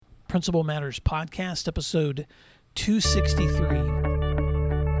Principal Matters Podcast, episode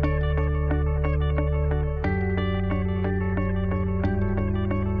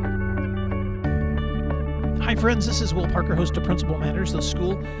 263. Hi, friends. This is Will Parker, host of Principal Matters, the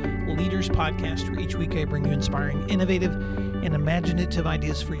school leaders podcast, where each week I bring you inspiring, innovative, and imaginative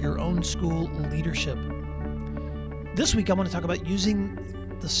ideas for your own school leadership. This week, I want to talk about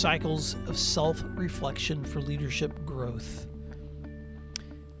using the cycles of self-reflection for leadership growth.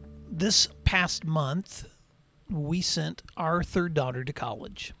 This past month, we sent our third daughter to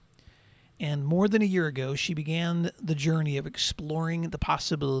college. And more than a year ago, she began the journey of exploring the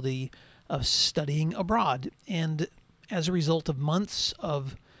possibility of studying abroad. And as a result of months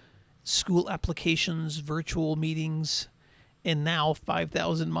of school applications, virtual meetings, and now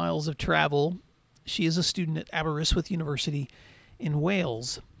 5,000 miles of travel, she is a student at Aberystwyth University in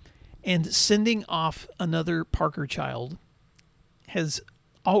Wales. And sending off another Parker child has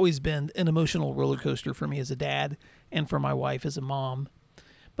always been an emotional roller coaster for me as a dad and for my wife as a mom.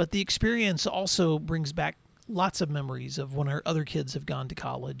 But the experience also brings back lots of memories of when our other kids have gone to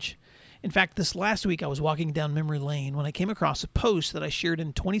college. In fact, this last week I was walking down memory lane when I came across a post that I shared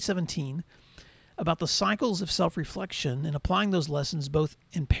in 2017 about the cycles of self-reflection and applying those lessons both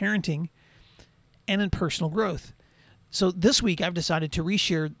in parenting and in personal growth. So this week I've decided to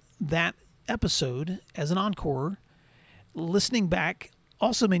reshare that episode as an encore. Listening back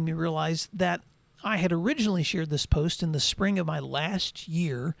also made me realize that I had originally shared this post in the spring of my last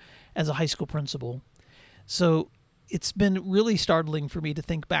year as a high school principal. So it's been really startling for me to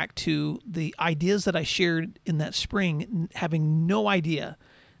think back to the ideas that I shared in that spring, having no idea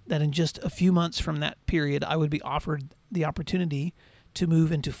that in just a few months from that period, I would be offered the opportunity to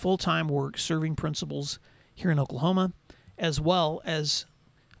move into full-time work serving principals here in Oklahoma, as well as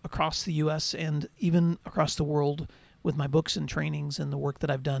across the U.S. and even across the world with my books and trainings and the work that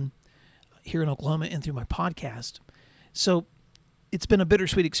I've done here in Oklahoma and through my podcast. So it's been a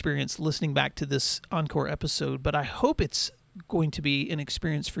bittersweet experience listening back to this encore episode, but I hope it's going to be an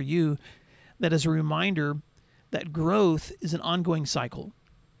experience for you that is a reminder that growth is an ongoing cycle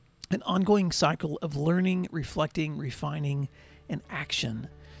of learning, reflecting, refining, and action.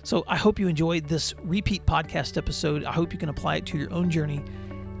 So I hope you enjoyed this repeat podcast episode. I hope you can apply it to your own journey.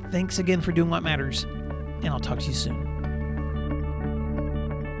 Thanks again for doing what matters, and I'll talk to you soon.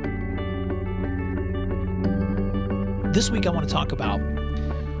 This week I want to talk about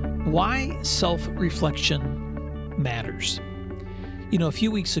why self-reflection matters. You know, a few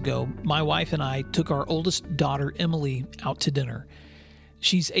weeks ago, my wife and I took our oldest daughter, Emily, out to dinner.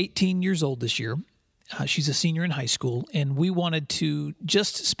 She's 18 years old this year. She's a senior in high school, and we wanted to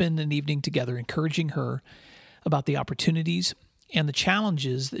just spend an evening together encouraging her about the opportunities and the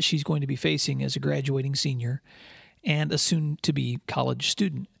challenges that she's going to be facing as a graduating senior and a soon-to-be college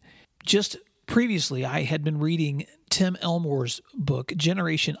student. Just previously, I had been reading Tim Elmore's book,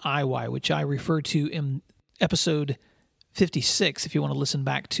 Generation IY, which I refer to in episode 56, if you want to listen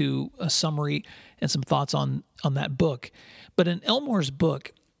back to a summary and some thoughts on that book. But in Elmore's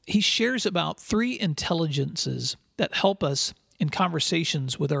book, he shares about 3 intelligences that help us in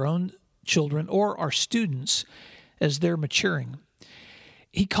conversations with our own children or our students as they're maturing.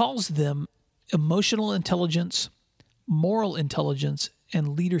 He calls them emotional intelligence, moral intelligence,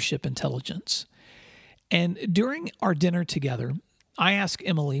 and leadership intelligence. And during our dinner together, I asked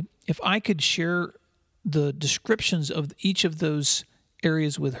Emily if I could share the descriptions of each of those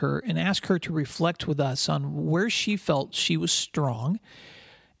areas with her and ask her to reflect with us on where she felt she was strong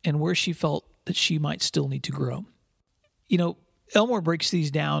and where she felt that she might still need to grow. You know, Elmore breaks these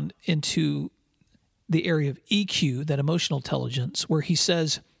down into the area of EQ, that emotional intelligence, where he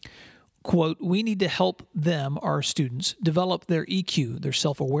says, quote, we need to help them, our students, develop their EQ, their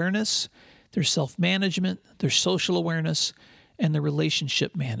self-awareness, their self-management, their social awareness, and their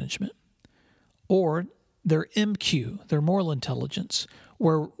relationship management. Or their MQ, their moral intelligence,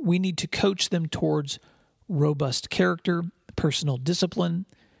 where we need to coach them towards robust character, personal discipline,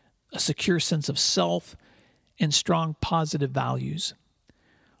 a secure sense of self, and strong positive values.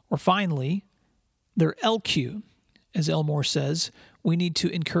 Or finally, their LQ, as Elmore says, we need to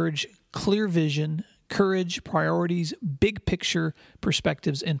encourage clear vision, courage, priorities, big picture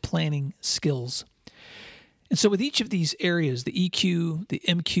perspectives, and planning skills. And so with each of these areas, the EQ, the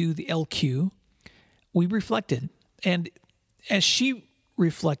MQ, the LQ, we reflected. And as she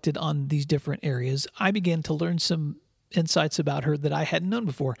reflected on these different areas, I began to learn some insights about her that I hadn't known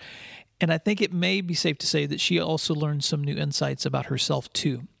before. And I think it may be safe to say that she also learned some new insights about herself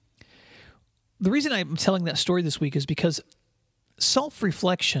too. The reason I'm telling that story this week is because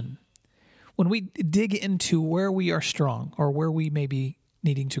self-reflection, when we dig into where we are strong or where we maybe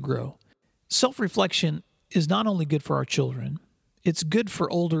needing to grow. Self-reflection is not only good for our children, it's good for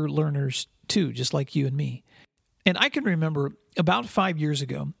older learners too, just like you and me. And I can remember about 5 years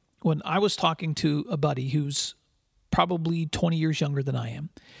ago when I was talking to a buddy who's probably 20 years younger than I am.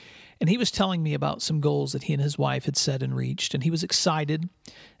 And he was telling me about some goals that he and his wife had set and reached. And he was excited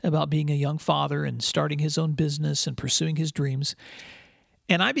about being a young father and starting his own business and pursuing his dreams.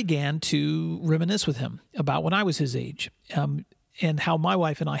 And I began to reminisce with him about when I was his age, and how my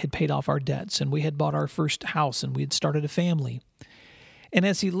wife and I had paid off our debts, and we had bought our first house, and we had started a family. And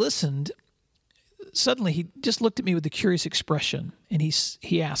as he listened, suddenly he just looked at me with a curious expression, and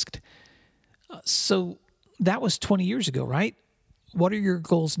he asked, "So that was 20 years ago, right? What are your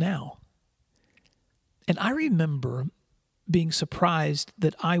goals now?" And I remember being surprised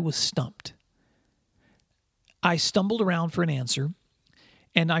that I was stumped. I stumbled around for an answer,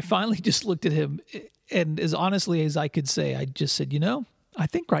 and I finally just looked at him, and as honestly as I could say, I just said, I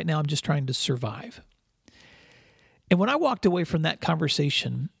think right now I'm just trying to survive. And when I walked away from that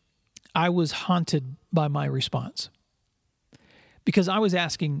conversation, I was haunted by my response, because I was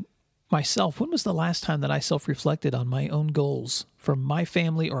asking myself, when was the last time that I self-reflected on my own goals for my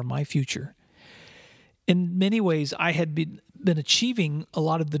family or my future? In many ways, I had been achieving a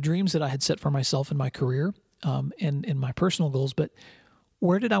lot of the dreams that I had set for myself in my career, and in my personal goals, but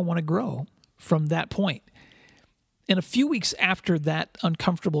where did I want to grow from that point? And a few weeks after that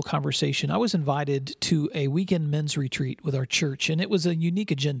uncomfortable conversation, I was invited to a weekend men's retreat with our church, and it was a unique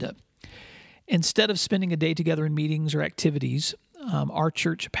agenda. Instead of spending a day together in meetings or activities, our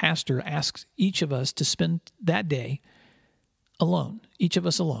church pastor asked each of us to spend that day alone, each of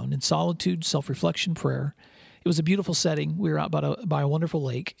us alone, in solitude, self-reflection, prayer. It was a beautiful setting. We were out by a wonderful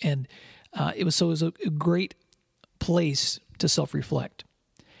lake, and it was a great place to self-reflect.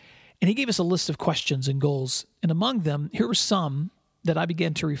 And he gave us a list of questions and goals, and among them, here were some that I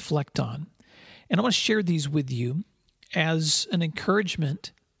began to reflect on. And I want to share these with you as an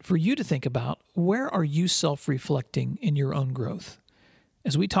encouragement for you to think about, where are you self-reflecting in your own growth?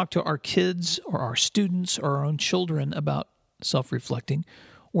 As we talk to our kids or our students or our own children about self-reflecting,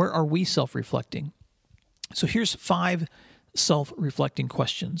 where are we self-reflecting? So here's 5 self-reflecting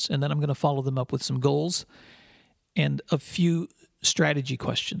questions, and then I'm going to follow them up with some goals and a few strategy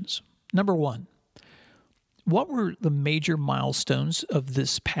questions. Number 1, what were the major milestones of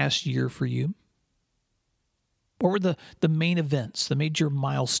this past year for you? What were the main events, the major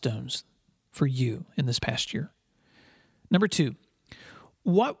milestones for you in this past year? Number 2,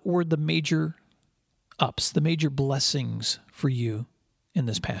 what were the major ups, the major blessings for you in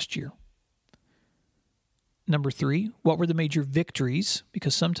this past year? Number 3, what were the major victories?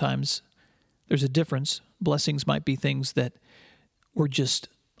 Because sometimes there's a difference. Blessings might be things that were just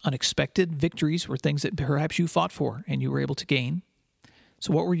unexpected. Victories were things that perhaps you fought for and you were able to gain.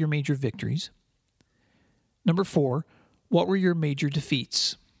 So what were your major victories? Number 4, what were your major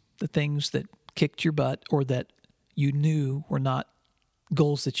defeats? The things that kicked your butt or that you knew were not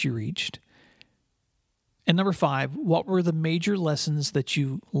goals that you reached. And number 5, what were the major lessons that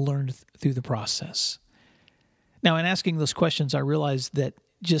you learned through the process? Now, in asking those questions, I realized that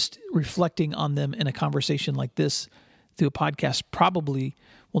just reflecting on them in a conversation like this through a podcast probably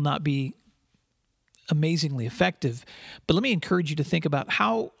will not be amazingly effective. But let me encourage you to think about,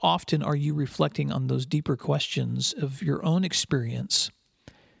 how often are you reflecting on those deeper questions of your own experience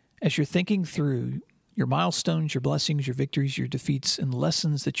as you're thinking through your milestones, your blessings, your victories, your defeats, and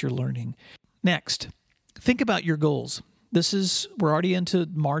lessons that you're learning. Next, think about your goals. We're already into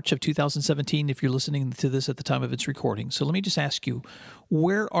March of 2017 if you're listening to this at the time of its recording. So let me just ask you,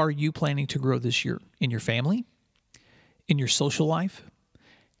 where are you planning to grow this year? In your family? In your social life?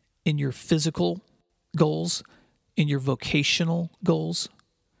 In your physical goals? In your vocational goals?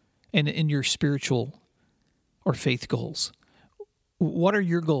 And in your spiritual or faith goals? What are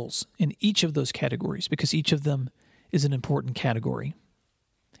your goals in each of those categories? Because each of them is an important category.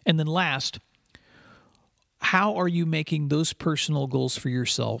 And then last, how are you making those personal goals for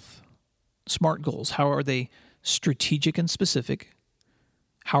yourself SMART goals? How are they strategic and specific?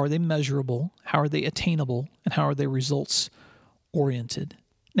 How are they measurable? How are they attainable? And how are they results oriented?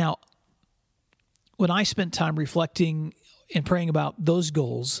 Now, when I spent time reflecting and praying about those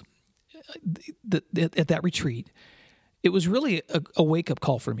goals at that retreat, it was really a wake-up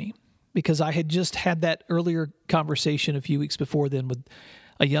call for me, because I had just had that earlier conversation a few weeks before then with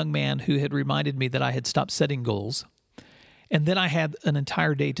a young man who had reminded me that I had stopped setting goals. And then I had an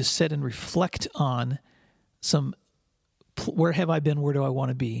entire day to sit and reflect on where have I been, where do I want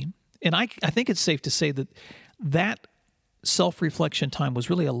to be? And I think it's safe to say that self-reflection time was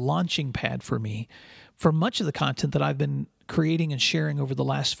really a launching pad for me for much of the content that I've been creating and sharing over the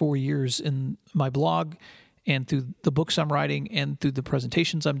last 4 years in my blog and through the books I'm writing and through the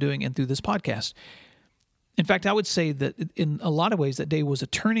presentations I'm doing and through this podcast. In fact, I would say that in a lot of ways that day was a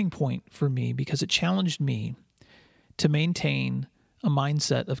turning point for me because it challenged me to maintain a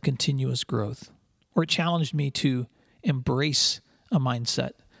mindset of continuous growth, or it challenged me to embrace a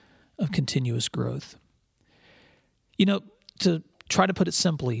mindset of continuous growth. To try to put it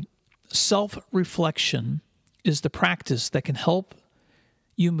simply, self-reflection is the practice that can help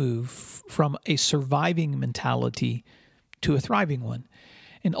you move from a surviving mentality to a thriving one.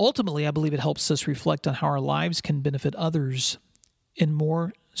 And ultimately, I believe it helps us reflect on how our lives can benefit others in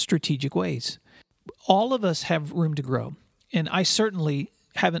more strategic ways. All of us have room to grow, and I certainly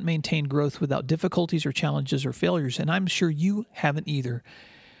haven't maintained growth without difficulties or challenges or failures, and I'm sure you haven't either.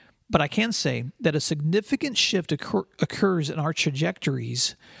 But I can say that a significant shift occurs in our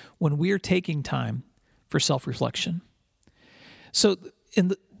trajectories when we are taking time for self-reflection. So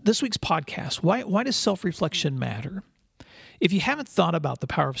in this week's podcast, why does self-reflection matter? If you haven't thought about the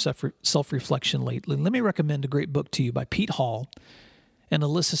power of self-reflection lately, let me recommend a great book to you by Pete Hall and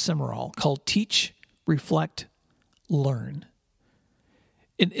Alyssa Simmerall called Teach, Reflect, Learn.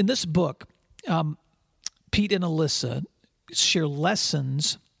 In this book, Pete and Alyssa share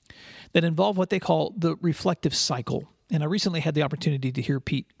lessons that involve what they call the reflective cycle. And I recently had the opportunity to hear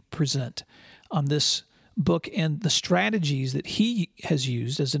Pete present on this book and the strategies that he has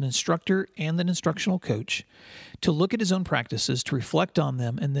used as an instructor and an instructional coach to look at his own practices, to reflect on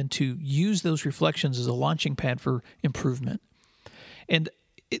them, and then to use those reflections as a launching pad for improvement. And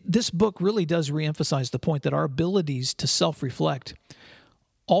this book really does reemphasize the point that our abilities to self-reflect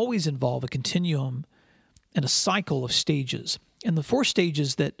always involve a continuum and a cycle of stages. And the 4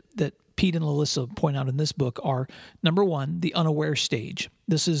 stages that Pete and Alyssa point out in this book are, number 1, the unaware stage.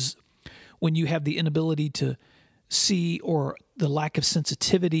 This is when you have the inability to see or the lack of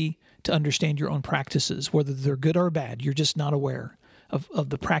sensitivity to understand your own practices, whether they're good or bad. You're just not aware of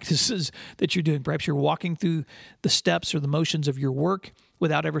the practices that you're doing. Perhaps you're walking through the steps or the motions of your work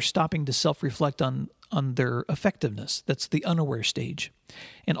without ever stopping to self-reflect on their effectiveness. That's the unaware stage.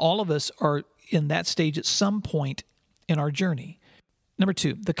 And all of us are in that stage at some point in our journey. Number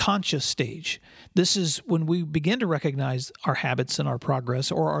 2, the conscious stage. This is when we begin to recognize our habits and our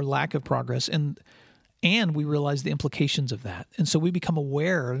progress or our lack of progress, and we realize the implications of that. And so we become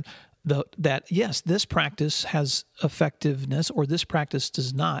aware that, yes, this practice has effectiveness or this practice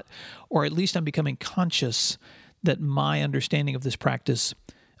does not, or at least I'm becoming conscious that my understanding of this practice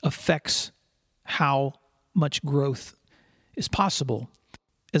affects how much growth is possible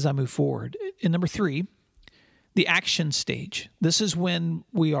as I move forward. And number 3, the action stage. This is when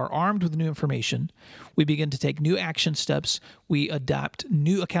we are armed with new information. We begin to take new action steps. We adopt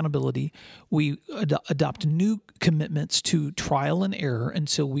new accountability. We adopt new commitments to trial and error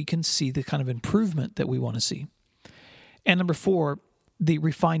until we can see the kind of improvement that we want to see. And number 4, the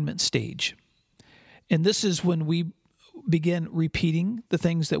refinement stage. And this is when we begin repeating the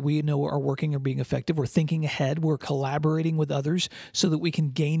things that we know are working or being effective. We're thinking ahead. We're collaborating with others so that we can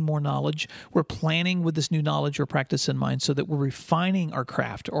gain more knowledge. We're planning with this new knowledge or practice in mind so that we're refining our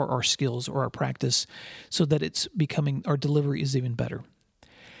craft or our skills or our practice so that it's becoming, our delivery is even better.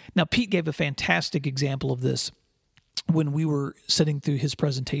 Now, Pete gave a fantastic example of this when we were sitting through his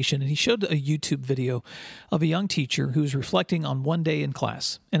presentation, and he showed a YouTube video of a young teacher who was reflecting on one day in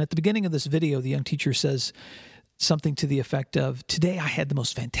class. And at the beginning of this video, the young teacher says something to the effect of, "Today I had the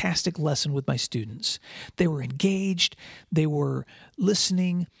most fantastic lesson with my students. They were engaged, they were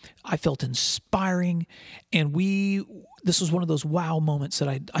listening, I felt inspiring, and this was one of those wow moments that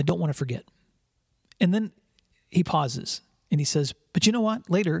I don't want to forget." And then he pauses and he says, "But you know what?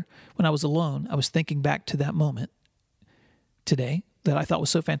 Later, when I was alone, I was thinking back to that moment today that I thought was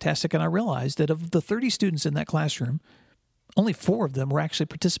so fantastic, and I realized that of the 30 students in that classroom, only 4 of them were actually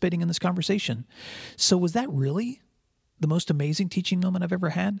participating in this conversation. So was that really the most amazing teaching moment I've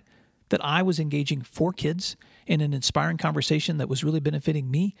ever had? That I was engaging 4 kids in an inspiring conversation that was really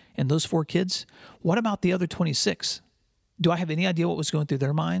benefiting me and those 4 kids? What about the other 26? Do I have any idea what was going through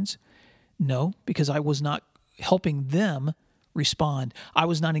their minds? No, because I was not helping them respond. I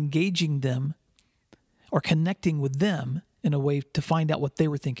was not engaging them or connecting with them in a way to find out what they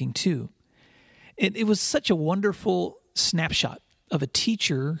were thinking too." It was such a wonderful snapshot of a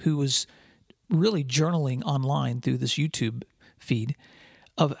teacher who was really journaling online through this YouTube feed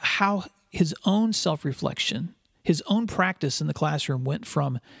of how his own self-reflection, his own practice in the classroom went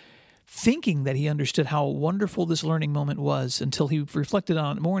from thinking that he understood how wonderful this learning moment was until he reflected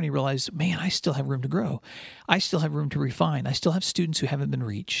on it more and he realized, man, I still have room to grow. I still have room to refine. I still have students who haven't been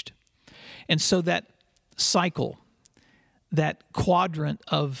reached. And so that cycle that quadrant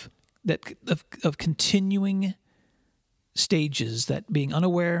of continuing stages, that being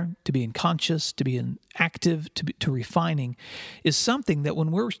unaware, to being conscious, to being active, to refining, is something that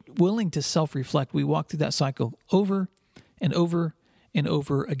when we're willing to self-reflect, we walk through that cycle over and over and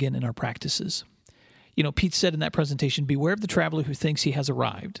over again in our practices. You know, Pete said in that presentation, beware of the traveler who thinks he has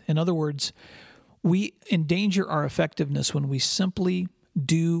arrived. In other words, we endanger our effectiveness when we simply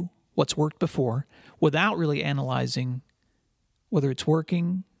do what's worked before without really analyzing whether it's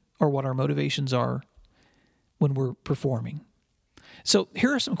working or what our motivations are when we're performing. So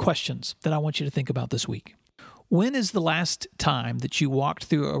here are some questions that I want you to think about this week. When is the last time that you walked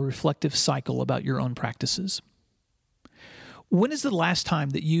through a reflective cycle about your own practices? When is the last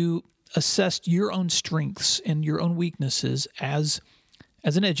time that you assessed your own strengths and your own weaknesses as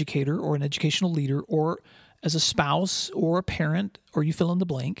an educator or an educational leader or as a spouse or a parent, or you fill in the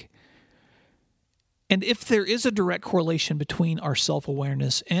blank? And if there is a direct correlation between our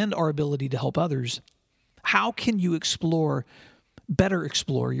self-awareness and our ability to help others, how can you better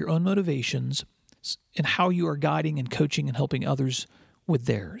explore your own motivations and how you are guiding and coaching and helping others with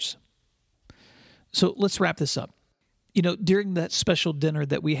theirs? So let's wrap this up. You know, during that special dinner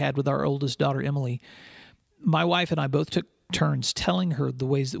that we had with our oldest daughter, Emily, my wife and I both took turns telling her the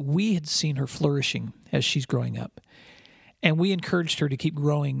ways that we had seen her flourishing as she's growing up. And we encouraged her to keep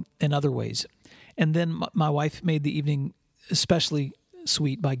growing in other ways. And then my wife made the evening especially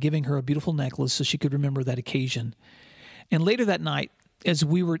sweet by giving her a beautiful necklace so she could remember that occasion. And later that night, as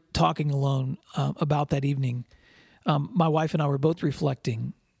we were talking alone about that evening, my wife and I were both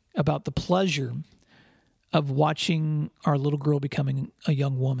reflecting about the pleasure of watching our little girl becoming a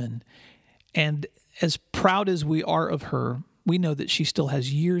young woman. And as proud as we are of her, we know that she still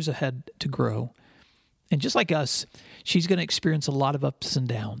has years ahead to grow. And just like us, she's going to experience a lot of ups and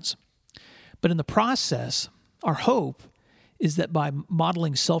downs. But in the process, our hope is that by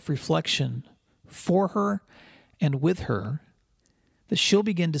modeling self-reflection for her and with her, that she'll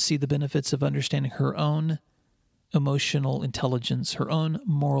begin to see the benefits of understanding her own emotional intelligence, her own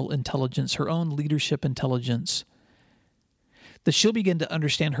moral intelligence, her own leadership intelligence, that she'll begin to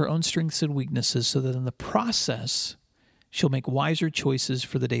understand her own strengths and weaknesses so that in the process, she'll make wiser choices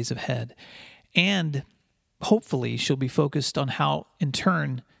for the days ahead. And hopefully, she'll be focused on how, in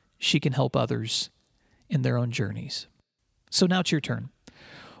turn, she can help others in their own journeys. So now it's your turn.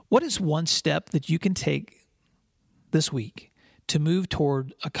 What is one step that you can take this week to move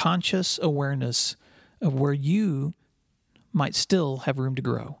toward a conscious awareness of where you might still have room to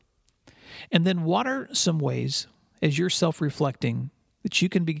grow? And then what are some ways, as you're self-reflecting, that you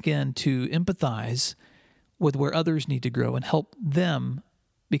can begin to empathize with where others need to grow and help them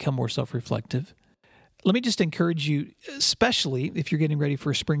become more self-reflective? Let me just encourage you, especially if you're getting ready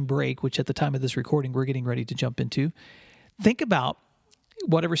for a spring break, which at the time of this recording, we're getting ready to jump into. Think about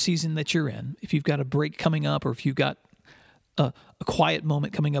whatever season that you're in. If you've got a break coming up or if you've got a quiet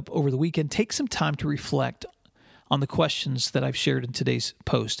moment coming up over the weekend, take some time to reflect on the questions that I've shared in today's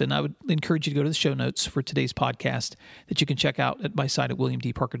post. And I would encourage you to go to the show notes for today's podcast that you can check out at my site at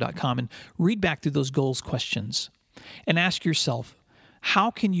williamdparker.com and read back through those goals questions and ask yourself, how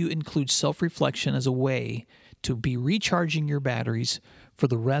can you include self-reflection as a way to be recharging your batteries for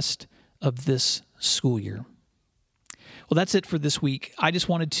the rest of this school year? Well, that's it for this week. I just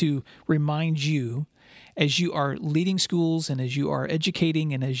wanted to remind you, as you are leading schools and as you are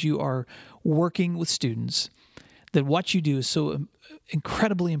educating and as you are working with students, that what you do is so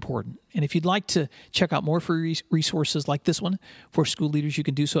incredibly important. And if you'd like to check out more free resources like this one for school leaders, you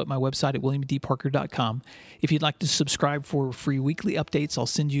can do so at my website at williamdparker.com. If you'd like to subscribe for free weekly updates, I'll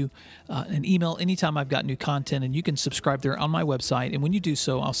send you an email anytime I've got new content, and you can subscribe there on my website. And when you do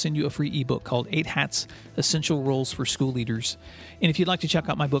so, I'll send you a free ebook called 8 Hats, Essential Roles for School Leaders. And if you'd like to check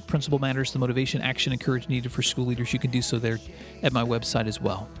out my book, Principle Matters, The Motivation, Action, and Courage Needed for School Leaders, you can do so there at my website as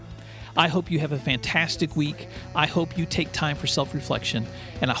well. I hope you have a fantastic week. I hope you take time for self-reflection,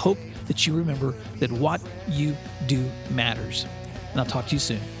 and I hope that you remember that what you do matters. And I'll talk to you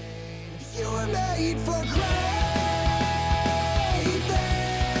soon. You were made for great.